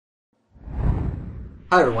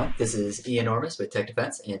Hi everyone, this is Enormous with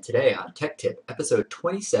TekDefense, and today on TekTip, episode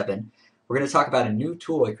 27, we're going to talk about a new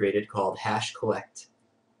tool I created called HashCollect.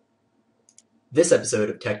 This episode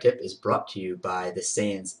of TekTip is brought to you by the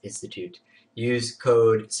SANS Institute. Use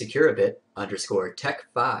code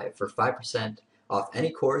SecureABit_Tech5 for 5% off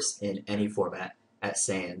any course in any format at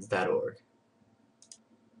sans.org.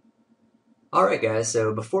 Alright guys,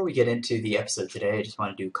 so before we get into the episode today, I just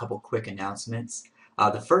want to do a couple quick announcements.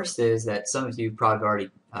 The first is that some of you probably already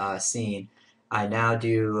seen, I now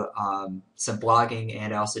do some blogging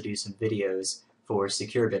and I also do some videos for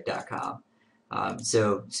SecureABit.com.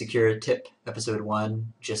 So TekTip episode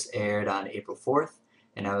 1 just aired on April 4th,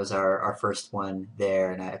 and that was our first one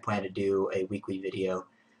there, and I plan to do a weekly video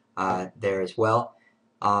there as well.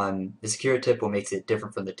 The TekTip, what makes it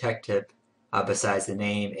different from the TekTip, besides the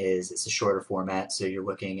name, is it's a shorter format, so you're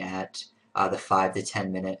looking at the 5 to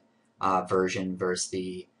 10 minute version versus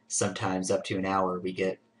the sometimes up to an hour we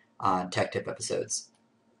get on TekTip episodes.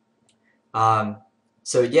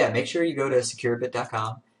 So yeah, make sure you go to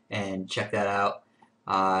SecureABit.com and check that out,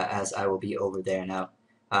 as I will be over there now.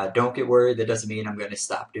 Don't get worried, that doesn't mean I'm going to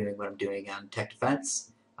stop doing what I'm doing on TekDefense.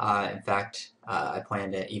 In fact, I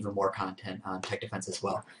plan to even more content on TekDefense as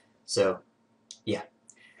well. So yeah.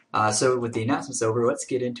 So with the announcements over, let's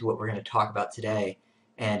get into what we're going to talk about today.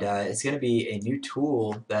 And it's going to be a new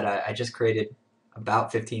tool that I just created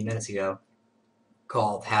about 15 minutes ago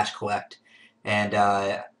called HashCollect. And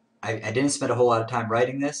I didn't spend a whole lot of time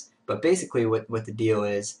writing this, but basically what the deal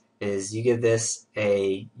is you give this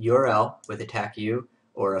a URL with a TAC-U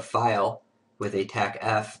or a file with a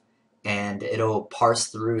TAC-F, and it'll parse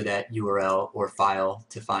through that URL or file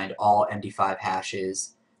to find all MD5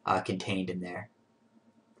 hashes contained in there.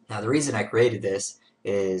 Now the reason I created this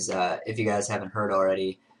is, if you guys haven't heard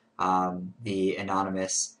already, the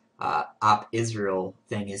anonymous Op Israel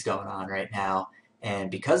thing is going on right now, and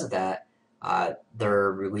because of that,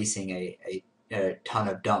 they're releasing a ton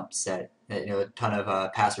of dumps a ton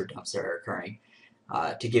of password dumps that are occurring.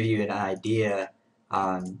 To give you an idea,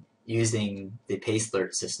 using the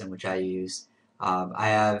Pastelert system, which I use, I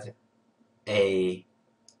have a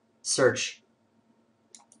search,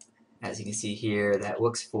 as you can see here, that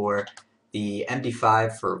looks for the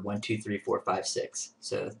MD5 for 123456.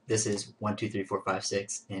 So this is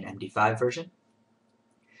 123456 in MD5 version.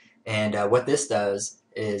 And what this does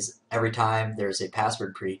is every time there's a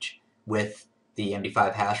password breach with the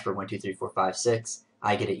MD5 hash for 123456,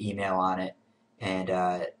 I get an email on it, and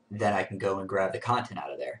then I can go and grab the content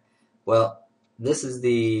out of there. Well, this is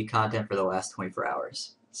the content for the last 24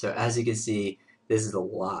 hours. So as you can see, this is a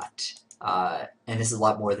lot. And this is a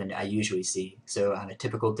lot more than I usually see. So on a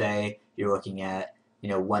typical day, you're looking at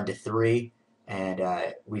 1 to 3, and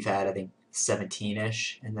we've had, I think,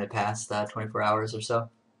 17-ish in the past 24 hours or so.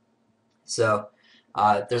 So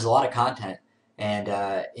there's a lot of content, and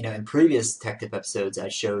in previous TekTip episodes, I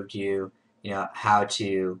showed you how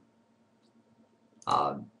to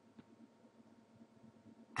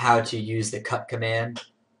use the cut command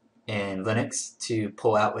in Linux to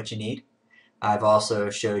pull out what you need. I've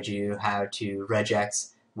also showed you how to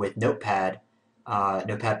regex with Notepad,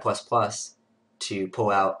 Notepad++, to pull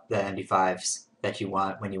out the MD5s that you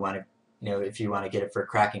want when you want to, if you want to get it for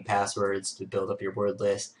cracking passwords, to build up your word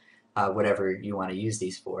list, whatever you want to use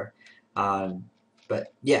these for.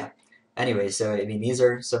 But yeah, anyway, so I mean, these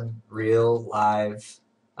are some real live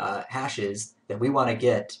hashes that we want to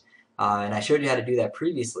get, and I showed you how to do that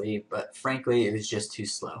previously, but frankly, it was just too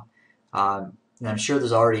slow. And I'm sure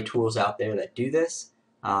there's already tools out there that do this,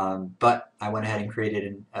 but I went ahead and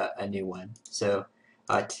created a new one. So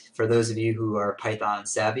for those of you who are Python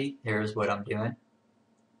savvy, here's what I'm doing.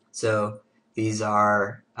 So these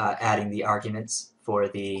are adding the arguments for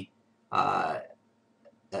the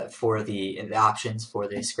options for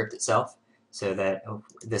the script itself. So that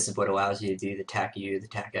this is what allows you to do the TAC-U, the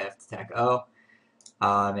TAC-F, the TAC-O,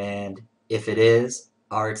 and if it is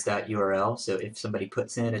args.url, so if somebody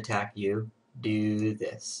puts in a TAC-U, do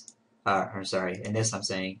this. I'm sorry, in this I'm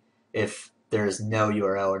saying if there's no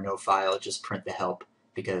URL or no file, just print the help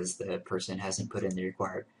because the person hasn't put in the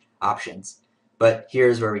required options. But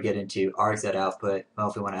here's where we get into args.output. Well,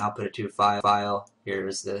 if we want to output it to a file,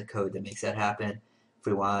 here's the code that makes that happen. If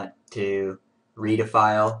we want to read a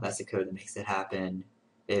file, that's the code that makes it happen.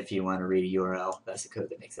 If you want to read a URL, that's the code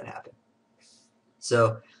that makes it happen.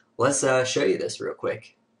 So let's show you this real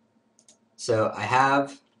quick. So I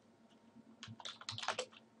have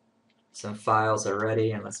some files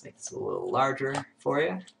already, and let's make this a little larger for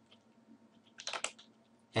you.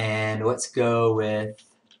 And let's go with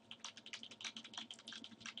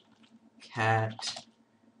cat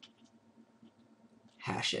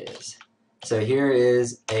hashes. So here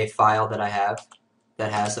is a file that I have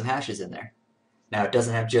that has some hashes in there. Now it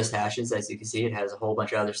doesn't have just hashes, as you can see, it has a whole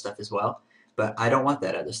bunch of other stuff as well, but I don't want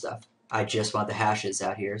that other stuff. I just want the hashes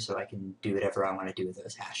out here so I can do whatever I want to do with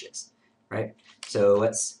those hashes, right? So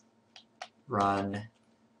let's run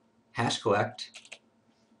hashcollect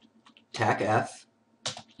TekF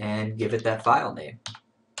and give it that file name,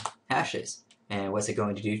 hashes. And what's it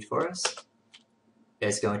going to do for us?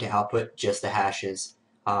 It's going to output just the hashes,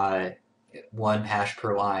 one hash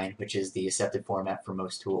per line, which is the accepted format for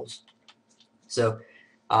most tools. So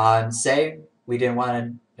say we didn't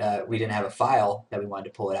have a file that we wanted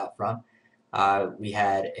to pull it out from. We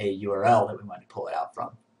had a URL that we wanted to pull it out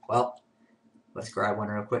from. Well, let's grab one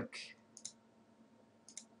real quick.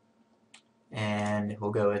 And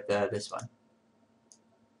we'll go with this one.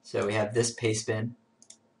 So we have this paste bin.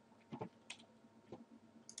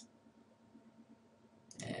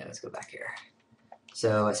 And let's go back here.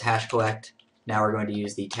 So it's hashcollect. Now we're going to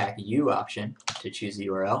use the TekU option to choose the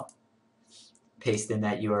URL. Paste in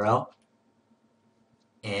that URL.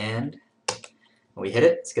 And when we hit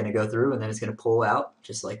it, it's going to go through and then it's going to pull out,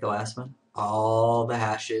 just like the last one, all the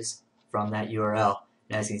hashes from that URL.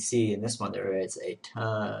 And as you can see in this one, there is a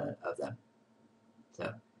ton of them.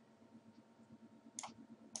 So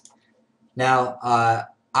now,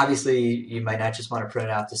 obviously, you might not just want to print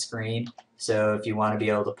it off the screen. So if you want to be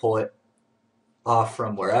able to pull it off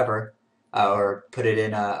from wherever or put it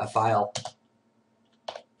in a file,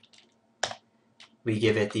 we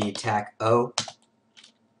give it the TekO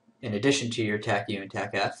in addition to your TekU and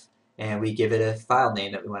TekF, and we give it a file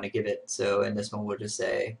name that we want to give it. So in this one, we'll just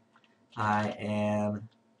say, I am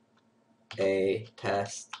a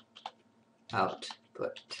test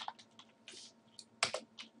output.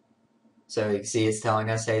 So you can see it's telling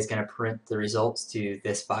us, hey, it's going to print the results to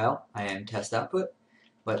this file, I am test output.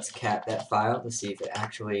 Let's cat that file to see if it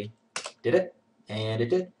actually did it, and it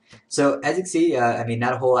did. So as you can see, I mean,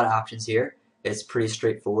 not a whole lot of options here. It's pretty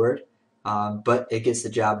straightforward, but it gets the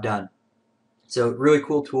job done. So really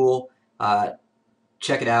cool tool.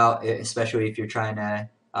 Check it out, especially if you're trying to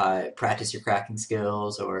practice your cracking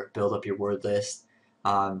skills or build up your word list.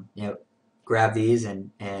 Grab these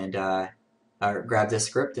or grab this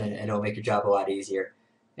script and it'll make your job a lot easier.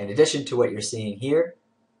 In addition to what you're seeing here,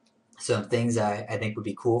 some things I think would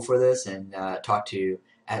be cool for this, and talk to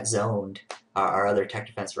 @Zoned, our other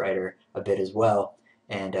TekDefense writer, a bit as well.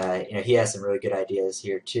 And he has some really good ideas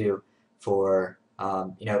here too for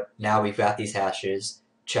now we've got these hashes,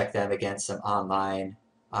 check them against some online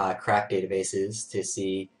crack databases to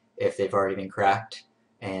see if they've already been cracked,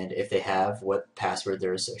 and if they have, what password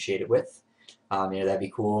they're associated with. That'd be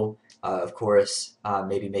cool. Of course,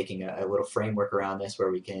 maybe making a little framework around this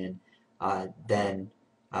where we can then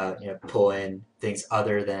pull in things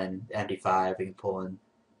other than MD5. We can pull in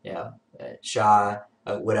SHA,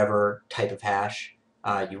 whatever type of hash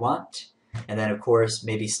you want. And then, of course,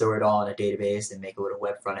 maybe store it all in a database and make a little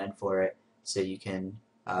web front end for it so you can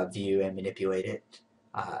view and manipulate it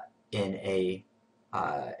in a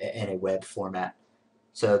web format.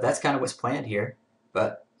 So that's kind of what's planned here.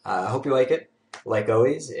 But I hope you like it. Like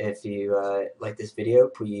always, if you like this video,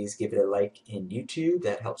 please give it a like in YouTube.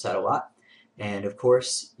 That helps out a lot. And of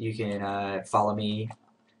course, you can follow me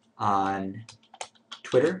on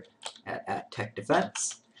Twitter at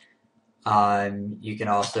TekDefense. You can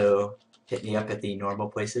also hit me up at the normal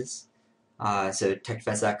places. So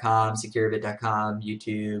TekDefense.com, securebit.com,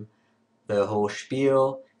 YouTube, the whole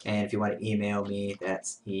spiel. And if you want to email me,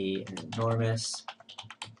 that's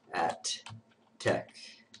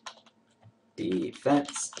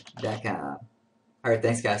enormous@TekDefense.com. All right,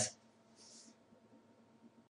 thanks, guys.